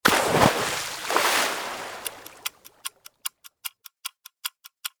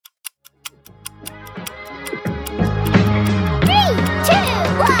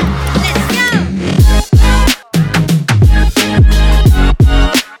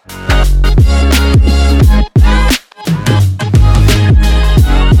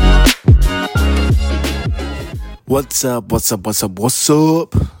What's up?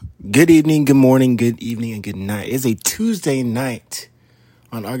 Good evening, good morning, good evening, and good night. It's a Tuesday night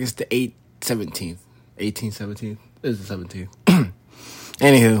on August the 17th. 17th? It's the 17th.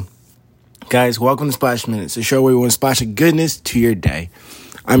 Anywho, guys, welcome to Splash Minutes, the show where we want to splash of goodness to your day.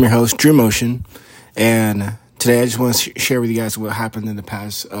 I'm your host, Drew Motion, and today I just want to share with you guys what happened in the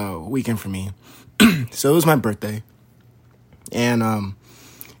past weekend for me. So it was my birthday, and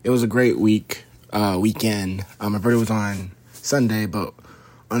it was a great weekend. My birthday was on Sunday, but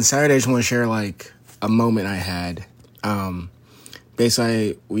on Saturday I just want to share like a moment I had.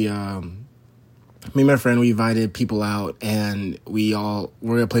 Basically, me and my friend, we invited people out, and we're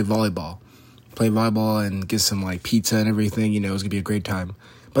gonna play volleyball and get some like pizza and everything. It was gonna be a great time,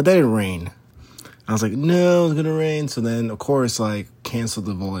 but then it rained. I was like, no, it's gonna rain. So then, of course, like canceled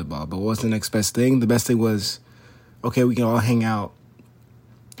the volleyball. But what's the next best thing? The best thing was, okay, we can all hang out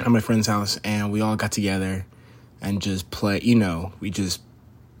at my friend's house, and we all got together and just play. We just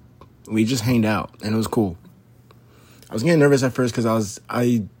hanged out, and it was cool. I was getting nervous at first because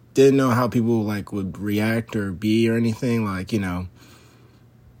I didn't know how people like would react or be or anything. Like, I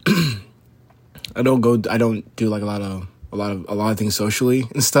don't do like a lot of things socially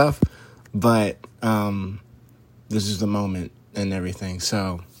and stuff, but this is the moment and everything.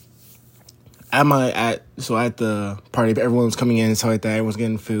 So at the party, everyone was coming in and stuff like that. Everyone was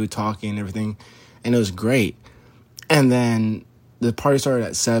getting food, talking, and everything, and it was great. And then the party started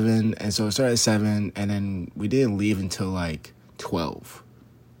at 7, and so it started at 7, and then we didn't leave until like 12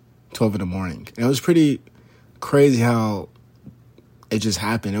 in the morning. And it was pretty crazy how it just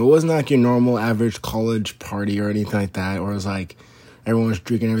happened. It wasn't like your normal average college party or anything like that, or it was like everyone was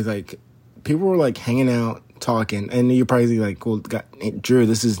drinking everything. Like, people were like hanging out, talking, and you're probably like, well, Drew,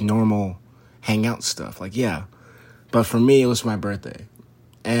 this is normal hangout stuff. Like, yeah. But for me, it was my birthday.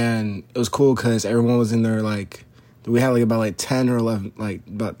 And it was cool because everyone was in there, like, we had like about 10 or 11, like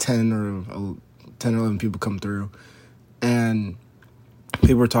about 10 or 11 people come through. And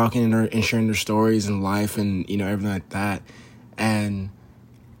people were talking and sharing their stories and life and, everything like that. And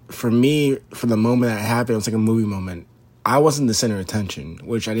for me, for the moment that happened, it was like a movie moment. I wasn't the center of attention,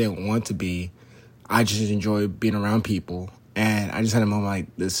 which I didn't want to be. I just enjoyed being around people. And I just had a moment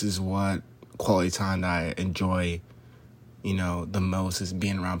like, this is what quality time that I enjoy, the most, is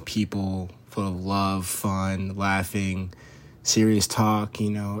being around people full of love, fun, laughing, serious talk,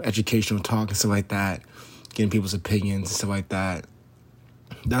 educational talk and stuff like that, getting people's opinions and stuff like that.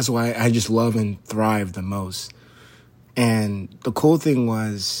 That's why I just love and thrive the most. And the cool thing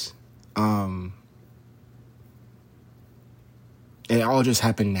was, it all just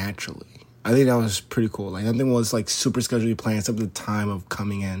happened naturally. I think that was pretty cool. Like, nothing was like super scheduled planned except the time of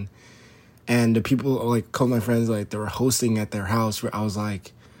coming in. And the people, like, a couple of my friends, like, they were hosting at their house, where I was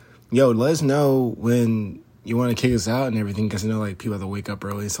like, yo, let us know when you want to kick us out and everything, because I know, like, people have to wake up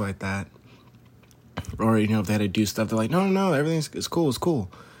early and stuff like that. Or, if they had to do stuff, they're like, no, it's cool.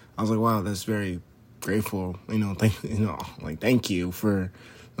 I was like, wow, that's very grateful, thank you for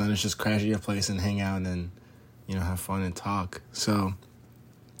letting us just crash at your place and hang out and then, have fun and talk. So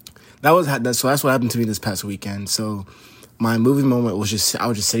that's what happened to me this past weekend. So my movie moment was I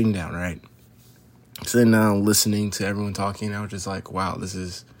was just sitting down, right? Sitting down, listening to everyone talking. I was just like, wow, this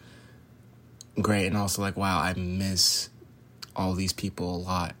is great. And also like, wow, I miss all these people a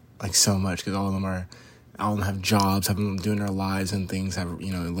lot, like so much, because all of them have jobs, have them doing their lives and things, have,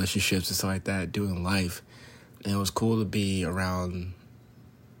 relationships and stuff like that, doing life. And it was cool to be around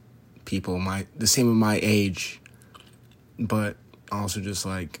people the same of my age, but also just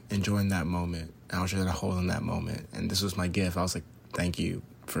like enjoying that moment. I was just gonna hold in that moment, and this was my gift. I was like, thank you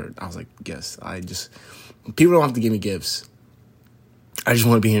yes. People don't have to give me gifts. I just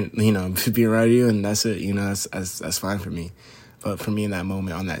want to be around you, and that's it. That's fine for me. But for me in that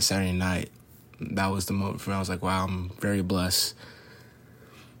moment on that Saturday night, that was the moment for me. I was like, wow, I'm very blessed.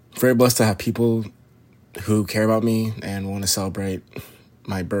 Very blessed to have people who care about me and want to celebrate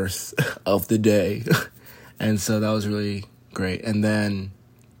my birth of the day. And so that was really great. And then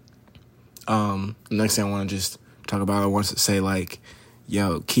the next thing I want to just talk about, I want to say, like,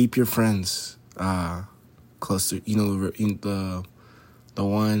 yo, keep your friends close to, the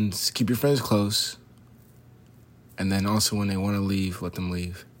ones, keep your friends close. And then also when they want to leave, let them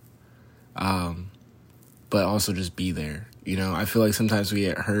leave. But also just be there. I feel like sometimes we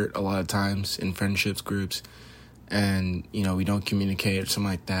get hurt a lot of times in friendships groups, and, we don't communicate or something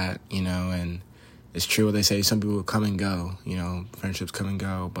like that, and it's true what they say, some people come and go, friendships come and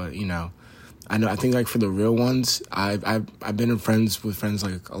go, but, I think like for the real ones, I've been friends with friends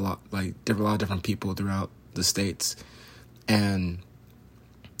like a lot of different people throughout the States, and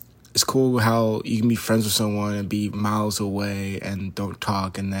it's cool how you can be friends with someone and be miles away and don't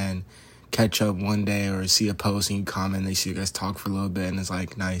talk, and then catch up one day or see a post and you comment and they see you guys talk for a little bit and it's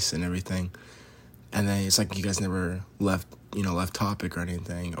like nice and everything. And then it's like you guys never left topic or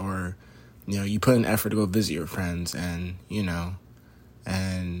anything. Or, you put an effort to go visit your friends and,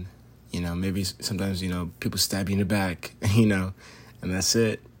 maybe sometimes, people stab you in the back, and that's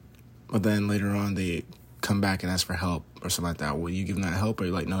it. But then later on they come back and ask for help or something like that. Will you give them that help, or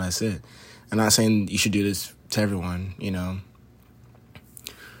you're like, no, that's it? I'm not saying you should do this to everyone,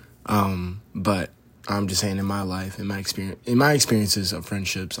 but I'm just saying in my life, in my experiences of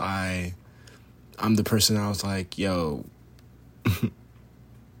friendships, I'm the person I was like, yo,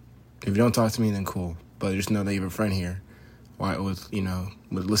 if you don't talk to me, then cool. But just know that you have a friend here. Why with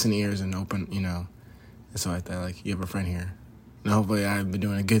listening ears and open, and stuff like that. Like, you have a friend here. And hopefully I've been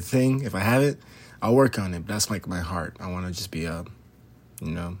doing a good thing. If I haven't, I'll work on it. But that's like my heart. I want to just be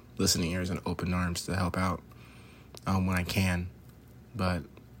listening ears and open arms to help out when I can. But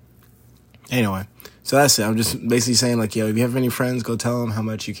anyway, so that's it. I'm just basically saying, like, if you have any friends, go tell them how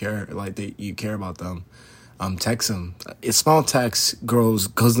much you care, like, that you care about them. Text them. It's small text goes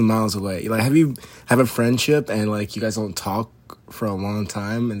the miles away. Like, have a friendship and, like, you guys don't talk for a long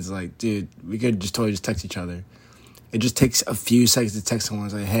time, and it's like, dude, we could just totally just text each other. It just takes a few seconds to text someone.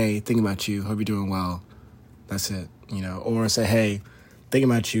 It's like, hey, thinking about you. Hope you're doing well. That's it, Or say, hey,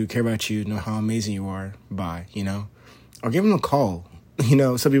 thinking about you, care about you, know how amazing you are. Bye, Or give them a call.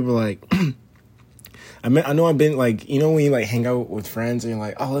 Some people are like... I know I've been, like, when you, like, hang out with friends and you're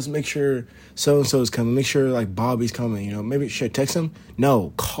like, oh, let's make sure so-and-so is coming. Make sure, like, Bobby's coming, Maybe should I text him?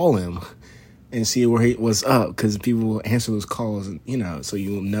 No, call him and see what's up, because people will answer those calls, so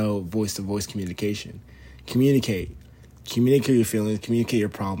you'll know voice-to-voice communication. Communicate your feelings, communicate your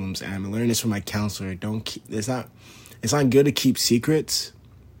problems, and I'm learning this from my counselor. It's not good to keep secrets,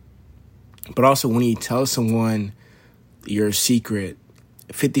 but also when you tell someone your secret,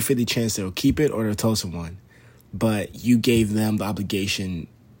 50-50 chance they'll keep it or they'll tell someone, but you gave them the obligation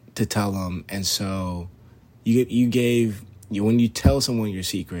to tell them, and so when you tell someone your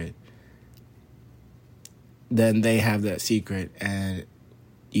secret, then they have that secret, and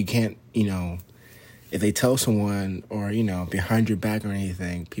you can't, if they tell someone or, behind your back or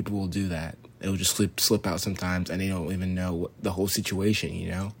anything, people will do that. It'll just slip out sometimes, and they don't even know the whole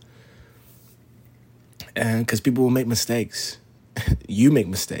situation, and because people will make mistakes. You make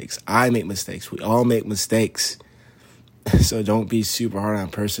mistakes. I make mistakes. We all make mistakes. So don't be super hard on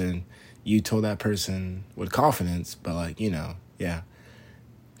a person. You told that person with confidence, but, like, yeah.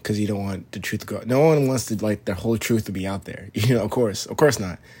 Because you don't want the truth to go. No one wants to, like, their whole truth to be out there. Of course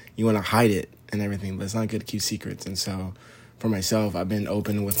not. You want to hide it and everything, but it's not good to keep secrets. And so for myself, I've been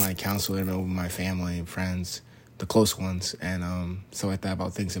open with my counselor, I've been open with my family and friends, the close ones, and so like that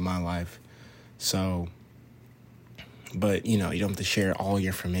about things in my life. So... But, you don't have to share all your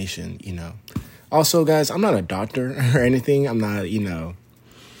information, Also, guys, I'm not a doctor or anything. I'm not anything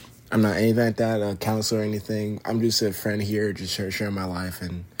like that, a counselor or anything. I'm just a friend here, just sharing my life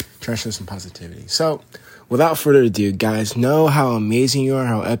and trying to show some positivity. So, without further ado, guys, know how amazing you are,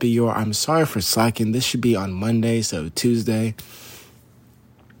 how epic you are. I'm sorry for slacking. This should be on Monday, so Tuesday.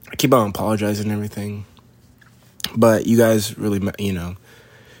 I keep on apologizing and everything. But you guys really, I'm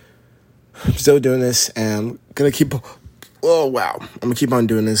still doing this, and I'm going to keep... Oh, wow. I'm going to keep on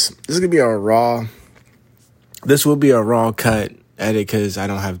doing this. This is going to be a raw... This will be a raw cut edit because I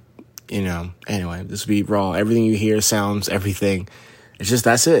don't have, Anyway, this will be raw. Everything you hear, sounds, everything. It's just,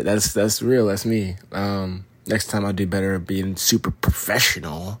 that's it. That's real. That's me. Next time I'll do better at being super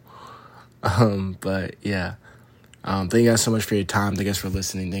professional. But, yeah. Thank you guys so much for your time. Thank you guys for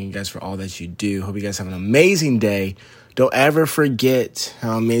listening. Thank you guys for all that you do. Hope you guys have an amazing day. Don't ever forget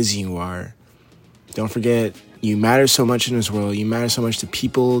how amazing you are. Don't forget... You matter so much in this world. You matter so much to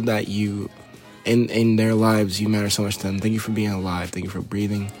people that you, in their lives, you matter so much to them. Thank you for being alive. Thank you for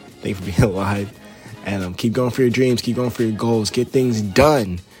breathing. Thank you for being alive. And keep going for your dreams. Keep going for your goals. Get things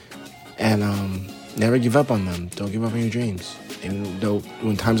done. And never give up on them. Don't give up on your dreams. And though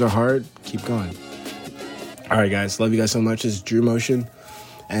when times are hard, keep going. All right, guys. Love you guys so much. This is Drew Motion.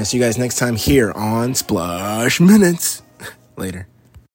 And see you guys next time here on Splash Minutes. Later.